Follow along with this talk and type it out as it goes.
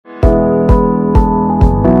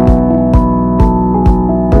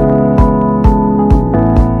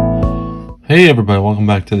Hey everybody, welcome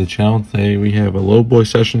back to the channel. Today we have a low boy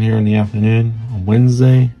session here in the afternoon on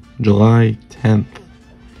Wednesday, July 10th.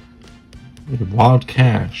 We have wild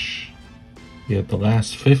cash. We have the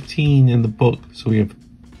last 15 in the book, so we have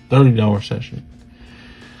 $30 session.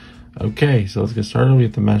 Okay, so let's get started. We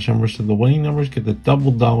have to match numbers to the winning numbers, get the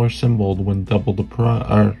double dollar symbol to win double the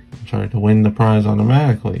prize, to win the prize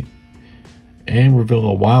automatically. And reveal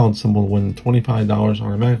a wild symbol to win $25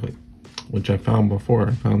 automatically, which I found before.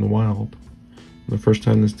 I found the wild. The first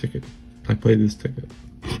time I played this ticket.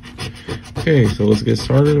 Okay, so let's get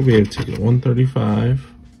started. We have ticket 135,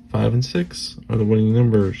 5 and 6 are the winning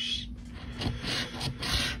numbers.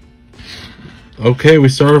 Okay, we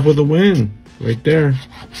start off with a win right there.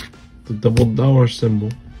 The double dollar symbol,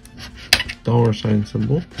 dollar sign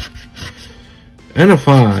symbol, and a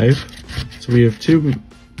 5. So we have two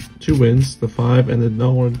wins, the 5 and the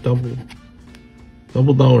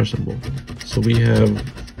double dollar symbol. So we have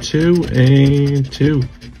 2 and 2. So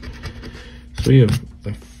we have a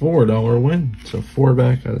 $4 win. So 4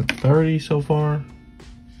 back out of 30 so far.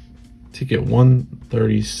 Ticket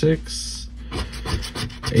 136,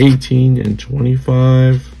 18 and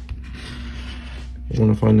 25. I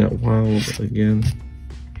want to find that wild again.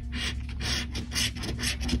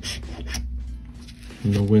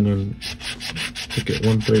 No win on ticket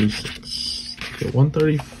 136. Ticket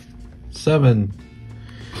 137.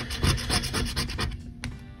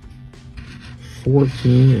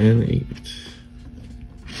 14 and 8.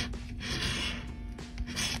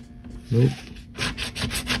 Nope.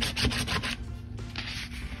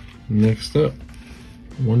 Next up,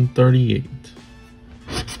 138.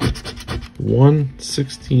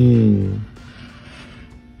 116.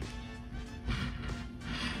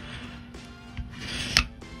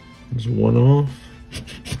 There's one off.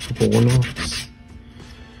 A couple one-offs.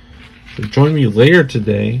 So join me later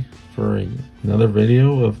today for another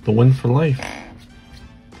video of the Win for Life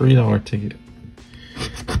 $3 ticket.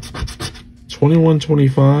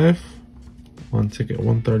 21.25 on ticket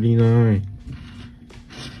 139.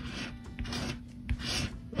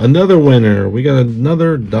 Another winner. We got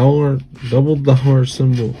another double dollar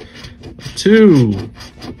symbol. 2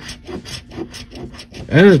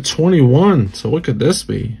 and a 21. So what could this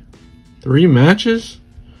be? 3 matches?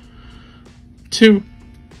 2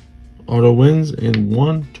 auto wins and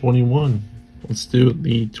 121. Let's do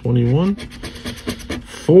the 21.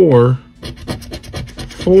 4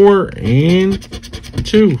 and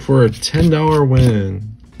 2 for a $10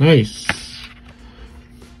 win. Nice.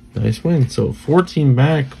 Nice win. So 14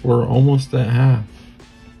 back, we're almost at half.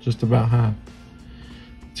 Just about half.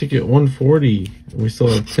 Ticket 140. We still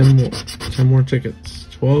have 10 more tickets.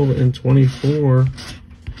 12 and 24.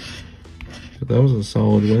 So that was a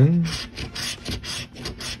solid win.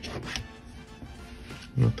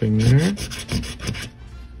 Nothing there.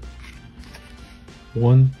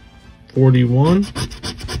 141,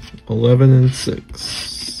 11 and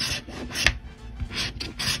 6.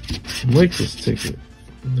 I like this ticket.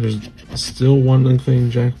 There's still one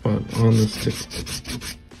unclaimed jackpot on this ticket.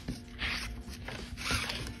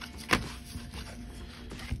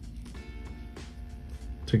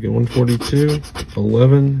 Ticket 142,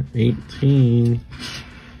 11, 18.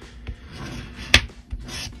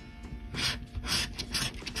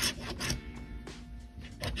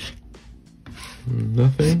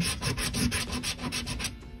 Nothing.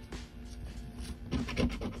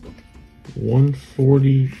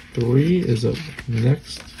 143 is up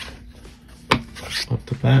next. Up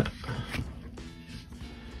to bat.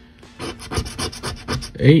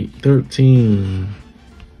 813.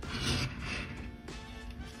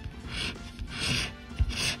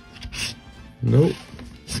 Nope.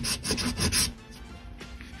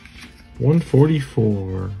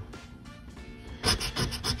 144.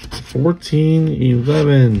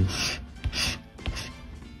 1411.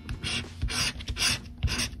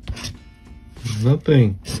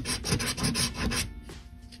 Nothing.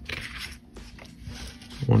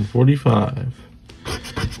 145.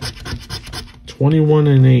 21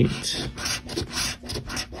 and 8.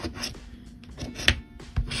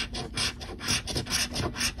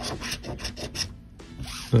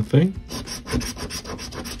 Nothing.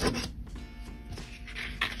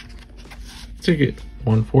 Ticket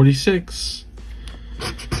 146.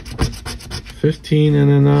 15 and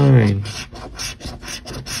a 9.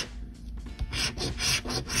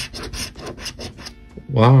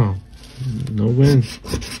 Wow, no win.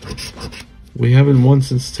 We haven't won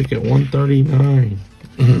since ticket 139.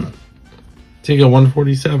 Ticket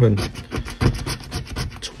 147.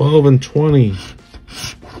 12 and 20.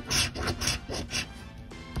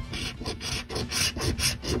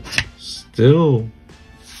 Still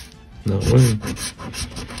no winning.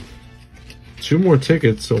 2 more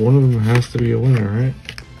tickets, so one of them has to be a winner, right?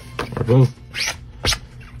 Or both.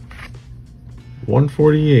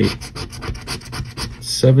 148.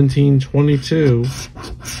 1722.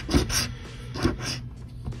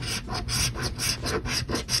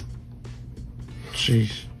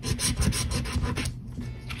 Jeez.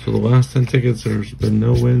 So the last 10 tickets, there's been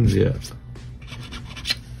no wins yet.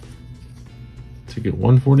 Ticket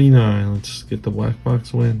 149. Let's get the black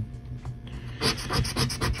box win.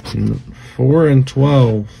 4 and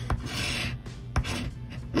 12.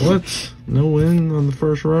 What? No win on the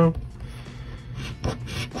first row?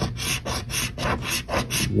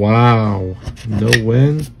 Wow. No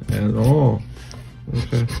win at all.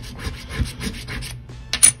 Okay.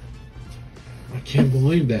 I can't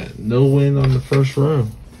believe that. No win on the first row.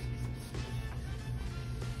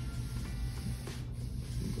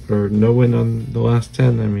 Or no win on the last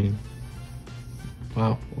 10, I mean.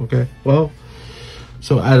 Wow. Okay. Well,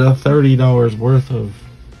 so at a $30 worth of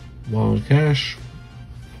wild cash,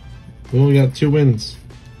 we only got 2 wins.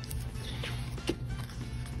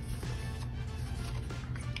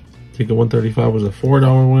 Ticket 135 was a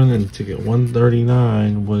 $4 win, and ticket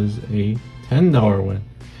 139 was a $10 win.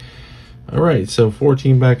 Alright, so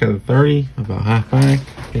 14 back out of 30, about half back.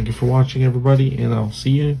 Thank you for watching, everybody, and I'll see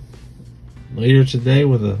you later today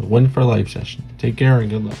with a Win for Life session. Take care and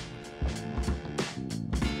good luck.